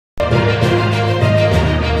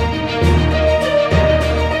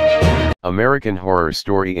American Horror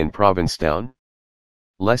Story in Provincetown.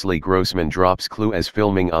 Leslie Grossman drops clue as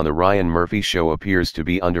filming on The Ryan Murphy Show appears to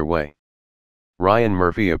be underway. Ryan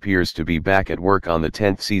Murphy appears to be back at work on the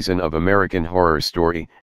 10th season of American Horror Story,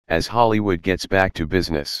 as Hollywood gets back to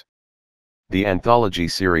business. The anthology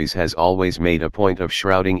series has always made a point of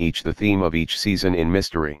shrouding the theme of each season in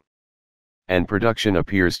mystery. And production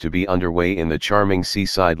appears to be underway in the charming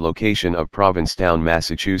seaside location of Provincetown,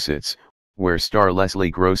 Massachusetts, where star Leslie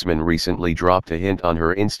Grossman recently dropped a hint on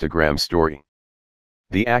her Instagram story.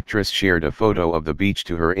 The actress shared a photo of the beach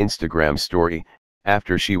to her Instagram story,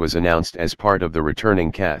 after she was announced as part of the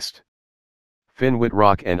returning cast. Finn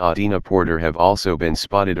Wittrock and Adina Porter have also been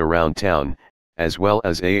spotted around town, as well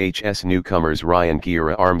as AHS newcomers Ryan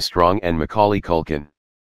Kiera Armstrong and Macaulay Culkin.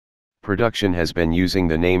 Production has been using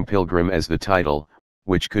the name Pilgrim as the title,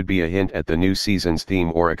 which could be a hint at the new season's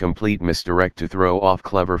theme or a complete misdirect to throw off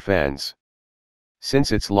clever fans.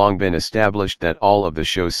 Since it's long been established that all of the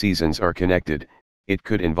show's seasons are connected, it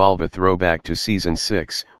could involve a throwback to Season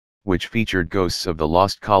 6, which featured ghosts of the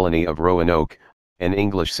lost colony of Roanoke, an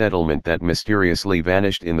English settlement that mysteriously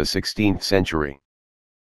vanished in the 16th century.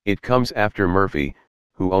 It comes after Murphy,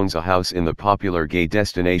 who owns a house in the popular gay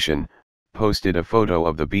destination, posted a photo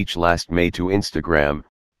of the beach last May to Instagram,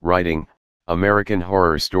 writing, "American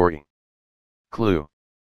Horror Story." Clue.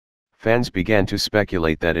 Fans began to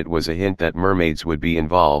speculate that it was a hint that mermaids would be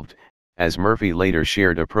involved, as Murphy later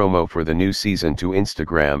shared a promo for the new season to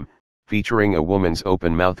Instagram, featuring a woman's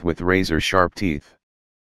open mouth with razor-sharp teeth.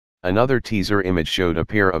 Another teaser image showed a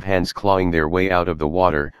pair of hands clawing their way out of the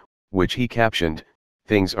water, which he captioned,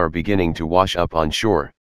 "Things are beginning to wash up on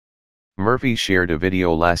shore." Murphy shared a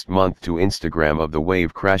video last month to Instagram of the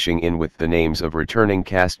wave crashing in with the names of returning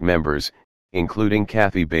cast members, including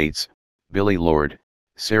Kathy Bates, Billy Lord,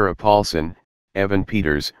 Sarah Paulson, Evan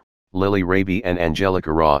Peters, Lily Raby and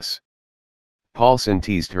Angelica Ross. Paulson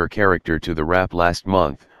teased her character to the Wrap last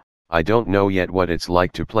month, "I don't know yet what it's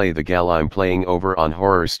like to play the gal I'm playing over on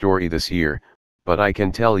Horror Story this year, but I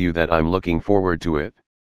can tell you that I'm looking forward to it.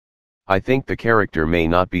 I think the character may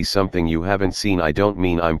not be something you haven't seen. I don't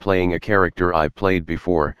mean I'm playing a character I've played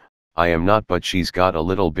before, I am not, but she's got a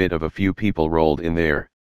little bit of a few people rolled in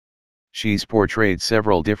there. She's portrayed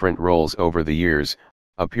several different roles over the years,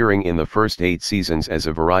 appearing in the first 8 seasons as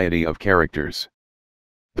a variety of characters."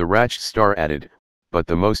 The Ratched star added, "But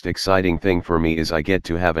the most exciting thing for me is I get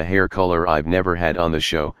to have a hair color I've never had on the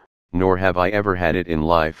show, nor have I ever had it in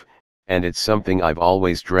life, and it's something I've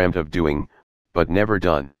always dreamt of doing, but never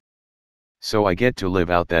done. So I get to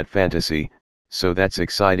live out that fantasy, so that's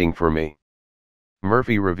exciting for me."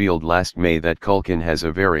 Murphy revealed last May that Culkin has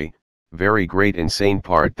a very, very great insane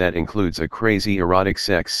part that includes a crazy erotic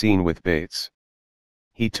sex scene with Bates.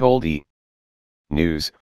 He told E!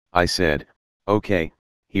 News, "I said, okay,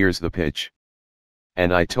 here's the pitch.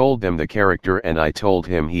 And I told them the character and I told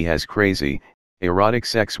him he has crazy, erotic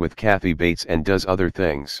sex with Kathy Bates and does other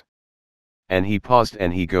things. And he paused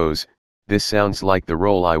and he goes, this sounds like the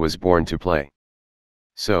role I was born to play.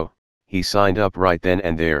 So, he signed up right then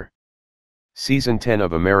and there." Season 10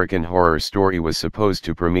 of American Horror Story was supposed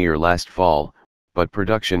to premiere last fall, but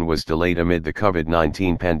production was delayed amid the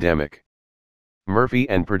COVID-19 pandemic. Murphy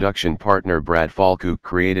and production partner Brad Falchuk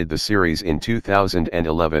created the series in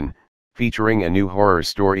 2011, featuring a new horror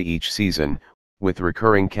story each season, with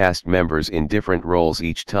recurring cast members in different roles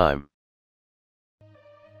each time.